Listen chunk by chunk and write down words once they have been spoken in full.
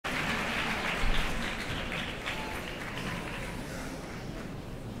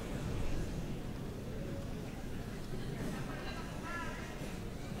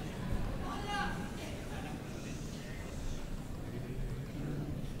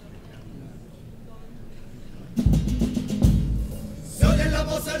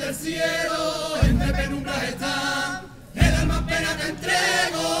cielo, entre penumbras está, el alma en pena te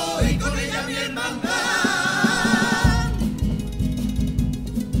entrego y con ella mi hermandad.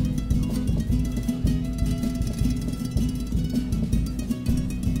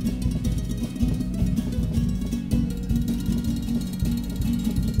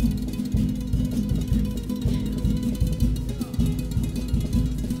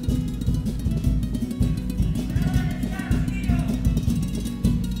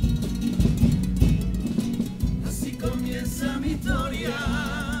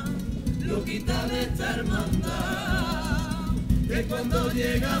 Cuando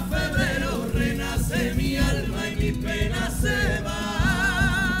llega febrero renace mi alma y mi pena se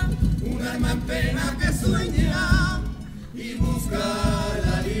va. Un alma en pena que sueña y busca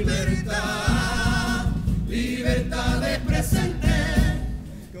la libertad. Libertad de presente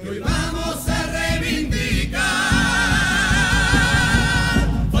que hoy vamos a reivindicar.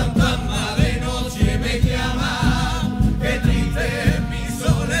 Fantasma de noche me llama, qué triste es mi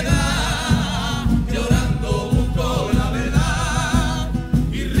soledad.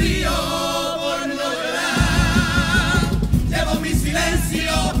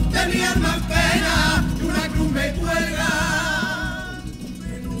 De mi alma en pena, y una cruz me cuelga,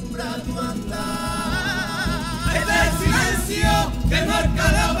 penumbra tu andar. Este es el silencio que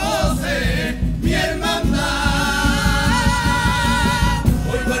marca la voz, mi hermandad.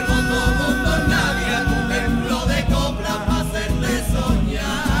 Hoy duermo como con nadie a tu templo de coplas para hacerte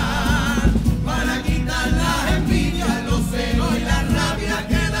soñar, para quitar las envidias, los celos y la rabia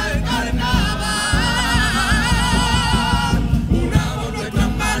que da el carnaval.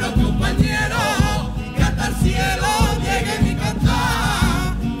 Cielo llegue mi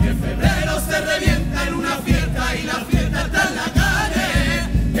cantar, que febrero se revienta en una fiesta y la fiesta está en la calle,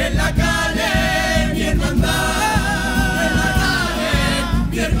 mi hermandad, en la calle,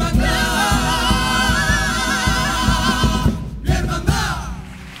 mi hermandad, mi hermandad.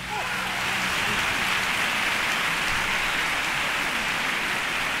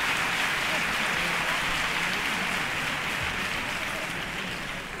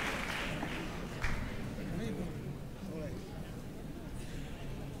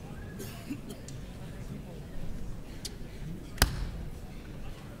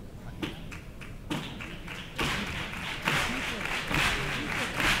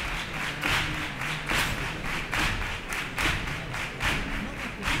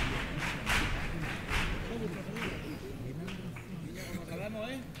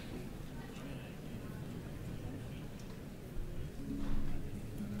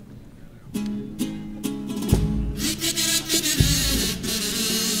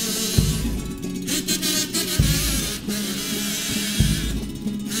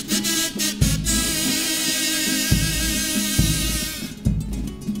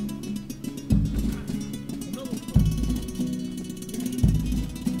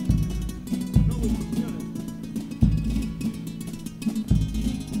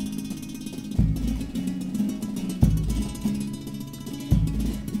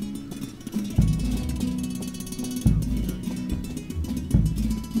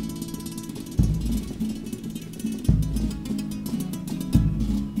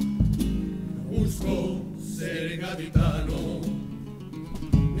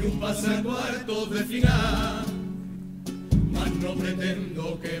 Cuartos de final, mas no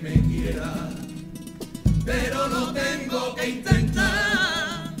pretendo que me quiera, pero lo tengo que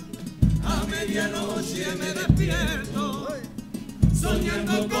intentar. A medianoche me despierto,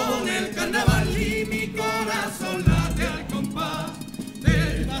 soñando con el carnaval y mi corazón late al compás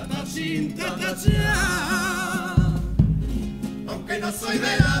de tatachín, tatachá. Aunque no soy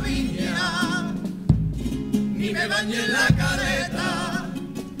de la viña, ni me bañé en la careta,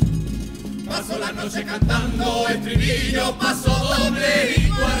 paso la noche cantando estribillo, paso doble y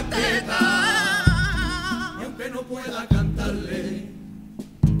cuarteta. Y aunque no pueda cantarle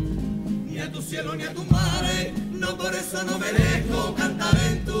ni a tu cielo ni a tu mare, no por eso no merezco cantar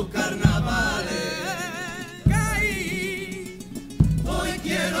en tus carnavales. Caí, hoy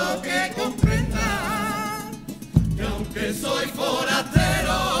quiero que comprendas que aunque soy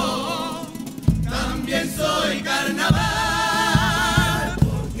forastero, también soy carnaval.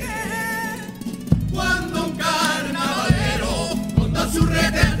 Cuando un carnavalero con dos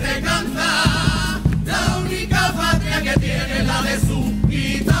churretes te canta, la única patria que tiene es la de su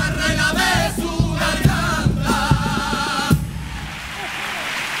guitarra y la de su garganta.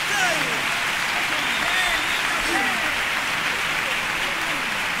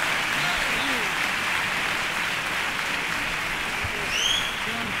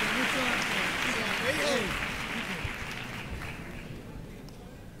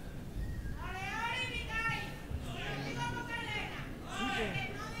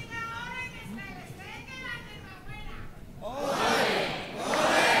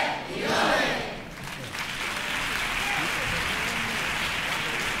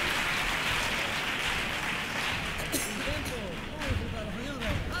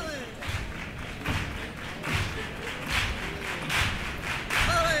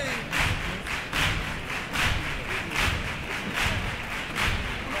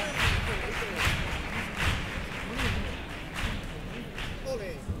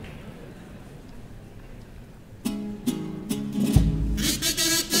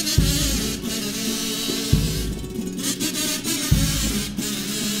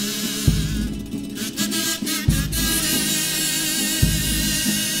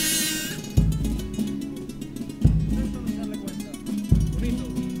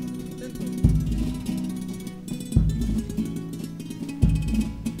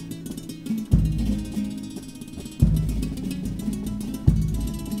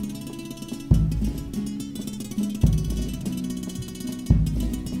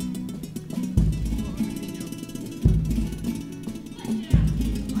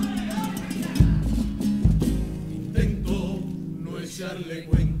 darle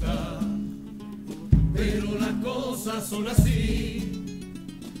cuenta, pero las cosas son así,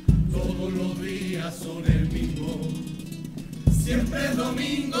 todos los días son el mismo, siempre es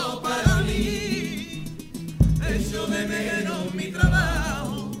domingo para mí, echo de menos mi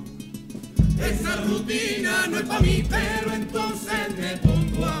trabajo, esa rutina no es para mí, pero entonces me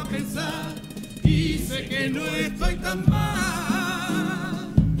pongo a pensar y sé que no estoy tan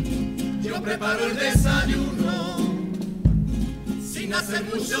mal. Yo preparo el desayuno sin hacer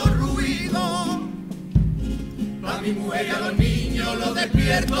mucho ruido, pa' mi mujer y a los niños los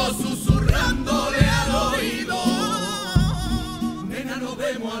despierto susurrándole al oído. Nena, nos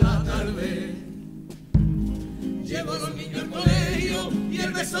vemos a la tarde, llevo a los niños al colegio y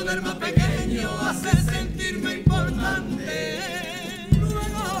el beso del más pequeño hace sentirme importante.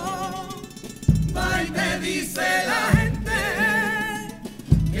 Luego va y te dice la gente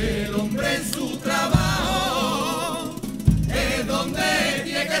que el hombre en su trabajo es donde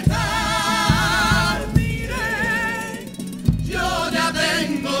tiene que estar. Mire, yo ya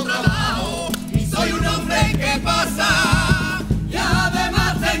tengo trabajo y soy un hombre que pasa, y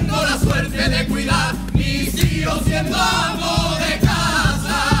además tengo la suerte de cuidar mis hijos siendo amo de casa.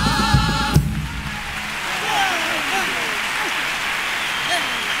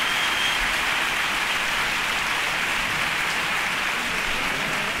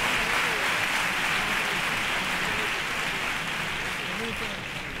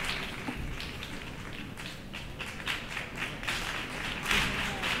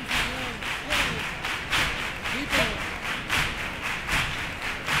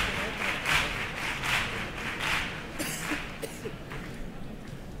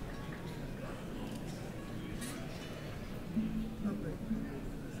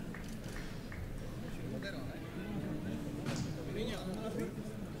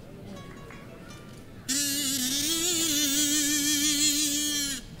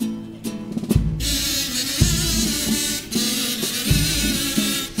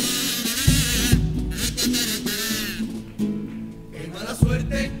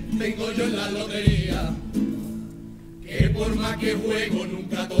 Tengo yo en la lotería, que por más que juego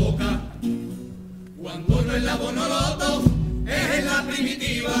nunca toca, cuando no es la bonoloto, es en la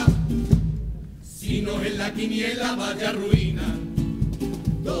primitiva, si no es la quiniela vaya ruina.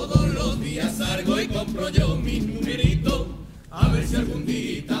 Todos los días salgo y compro yo mis numeritos, a ver si algún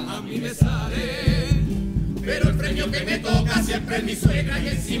día a mí me sale, pero el premio que me toca siempre es mi suegra y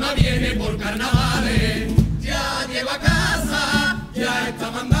encima viene por carnavales. Ya llego a casa, ya está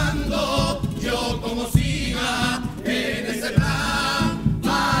mandando, yo como siga en ese plan,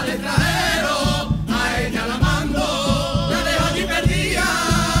 al extranjero, a ella la mando, la dejo allí perdida,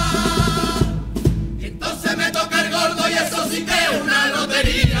 y entonces me toca el gordo y eso sí que es una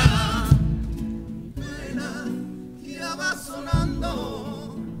lotería. Mi pena ya va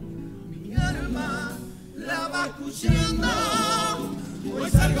sonando, mi alma la va escuchando, hoy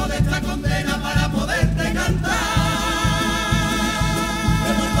salgo de esta condena para poderte cantar.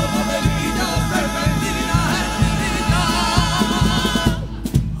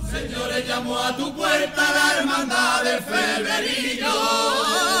 Señores, llamo a tu puerta la hermandad del febrerillo.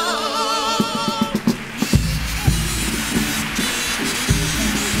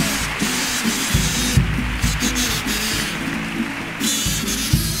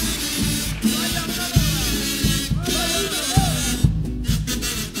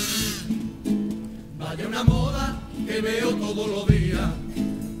 Vaya una moda que veo todos los días,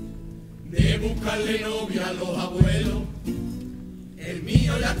 de buscarle novia a los abuelos. El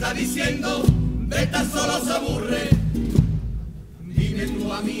mío ya está diciendo, de estar solo se aburre. Dime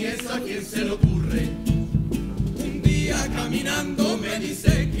tú a mí esa, ¿quién se le ocurre? Un día caminando me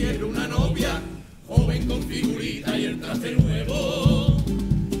dice, quiero una novia, joven con figurita y el traje nuevo.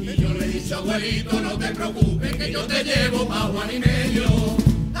 Y yo le he dicho, abuelito, no te preocupes, que yo te llevo pa' Juan y medio.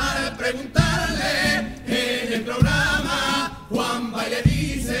 Al preguntarle en el programa, Juan va y le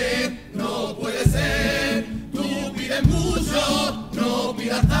dice, no puede ser, tú pides mucho, no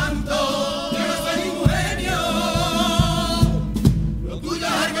pidas tanto, yo no soy ningún genio, lo tuyo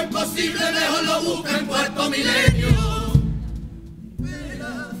es algo imposible, mejor lo busca en cuarto milenio.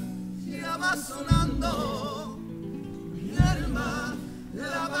 Vela ya va sonando, mi alma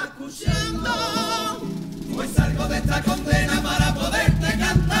la va escuchando, pues salgo de esta condena para poderte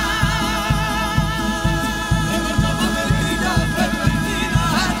cantar.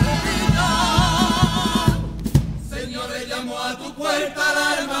 Señores, llamo a tu puerta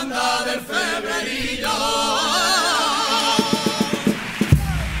la hermandad del febrerillo.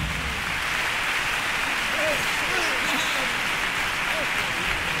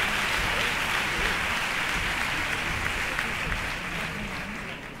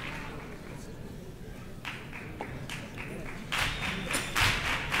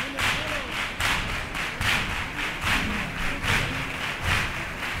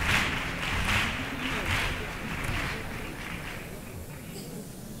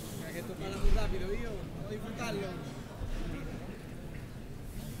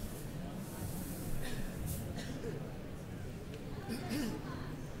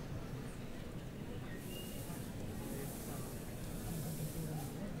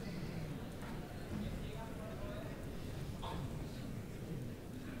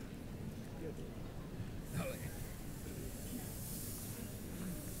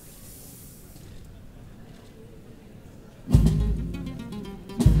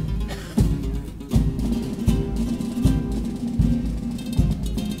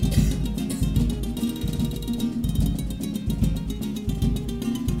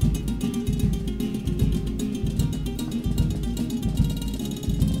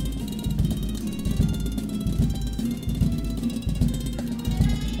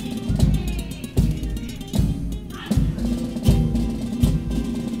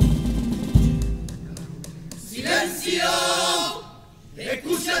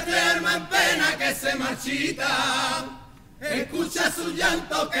 que se marchita, escucha su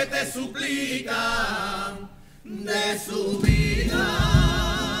llanto que te suplica de su vida.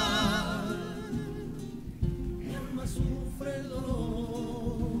 Mi alma sufre el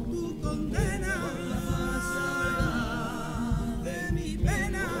dolor, tu condena por la falsa verdad de mi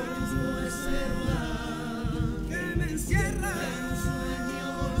pena. Puede ser que me encierra en un sueño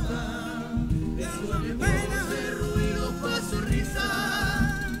mortal, de su pena, de ruido, paso, risa,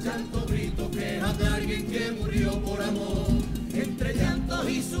 llanto, grito, quejas de alguien que murió por amor, entre llantos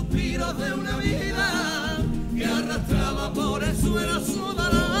y suspiros de una vida que arrastraba por el suelo su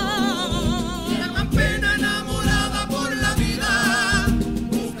dolor. Y la pena enamorada por la vida,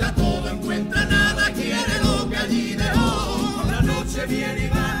 busca todo, encuentra nada, quiere lo que allí dejó. La noche viene y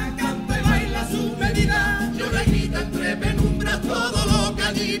va, canta y baila su medida, llora y grita entre penumbras todo lo que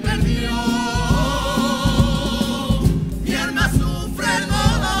allí perdió. Mi alma sufre el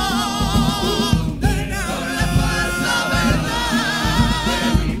dolor por la falsa verdad de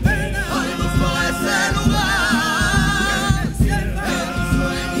mi pena. Hoy busco ese lugar que me encierra en un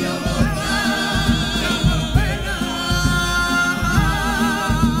sueño mortal.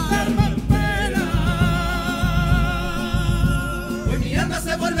 Hermandad pena. Pues mi alma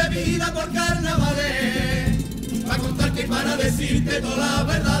se vuelve vida por carnavales, para contarte y para decirte todas las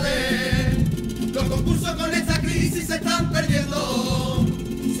verdades. Los concursos con esta crisis se están perdiendo,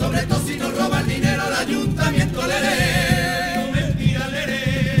 sobre todo si nos roba el dinero al ayuntamiento. Leré, no mentira,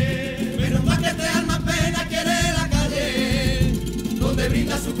 leré. Menos mal que este alma pena quiere la calle, donde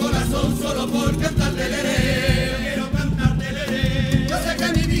brinda su corazón solo por cantar de leré. Quiero cantar de leré. Yo sé que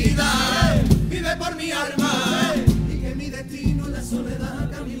mi vida vive por mi alma, y que mi destino es la soledad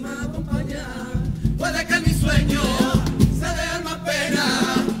que a mí me acompaña. Puede que mi sueño sea de alma pena,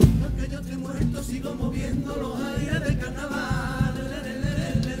 aunque yo esté muerto sigo moviendo los aires del carnaval.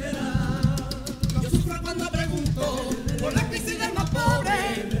 Yo sufro cuando pregunto por la crisis del más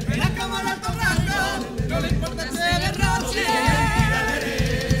pobre, en la cama de alto rango, no le importa ese derroche.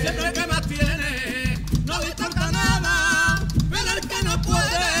 Siempre el que más tiene no disfruta nada, pero el que no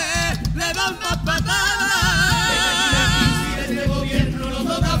puede le dan más patadas. La crisis de este gobierno no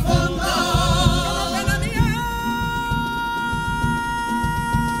toca fondo.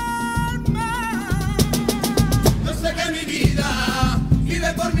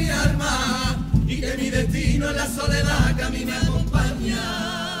 Por mi alma, y que mi destino es la soledad que a mí me acompaña.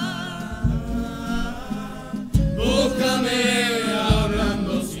 Búscame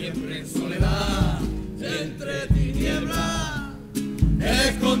hablando siempre en soledad, entre tinieblas,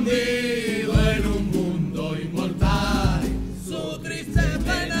 escondido en un mundo inmortal. Su triste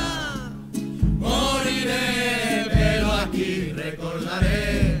pena, moriré, pero aquí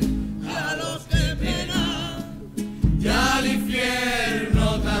recordaré a los que penan, y al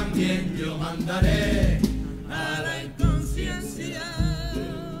infierno también yo mandaré a la inconsciencia.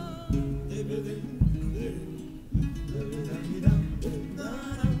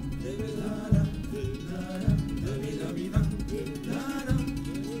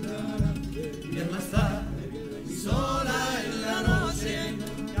 Mi alma está sola en la noche,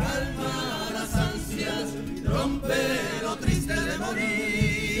 calma las ansias, rompe lo triste de morir.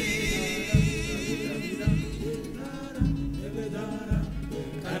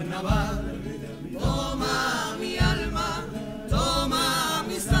 Carnaval, toma mi alma, toma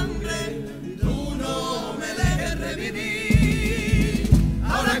mi sangre, tú no me dejes revivir.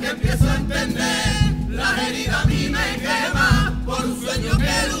 Ahora que empiezo a entender, la herida a mí me quema por un sueño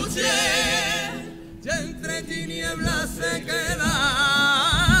que luché, y entre tinieblas se queda.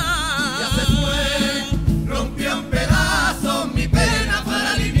 Ya se fue, rompió en pedazos mi pena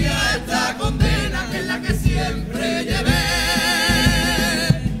para aliviar esta condena que es la que siempre llevé.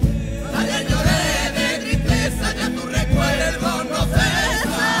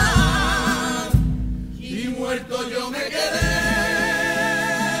 Yo me quedé.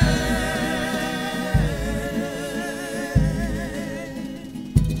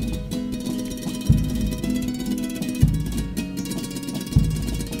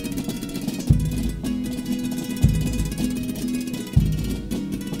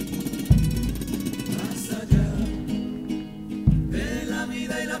 Más allá de la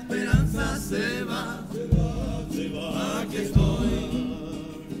vida y la esperanza se va, aquí estoy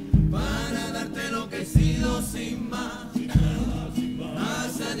para darte lo que he sido sin más.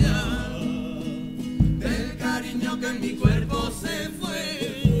 Más allá del cariño que en mi cuerpo se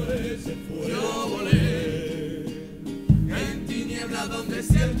fue, yo volé en tinieblas donde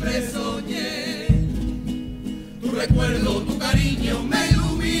siempre soñé. Tu recuerdo, tu cariño me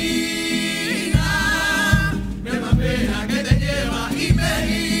ilumina, mi alma pena que te lleva y me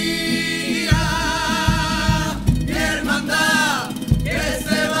guía.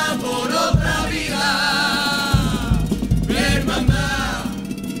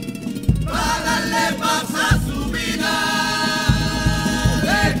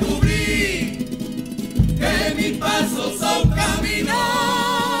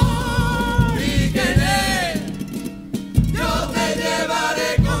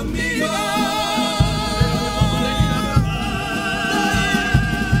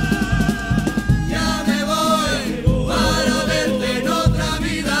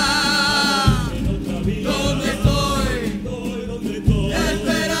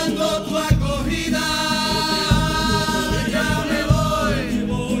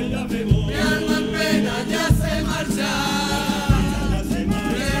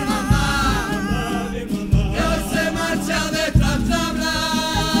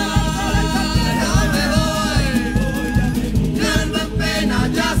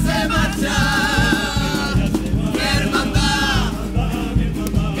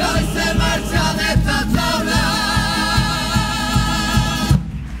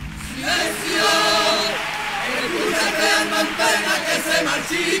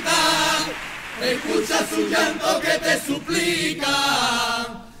 muchachita, escucha su llanto que te suplica.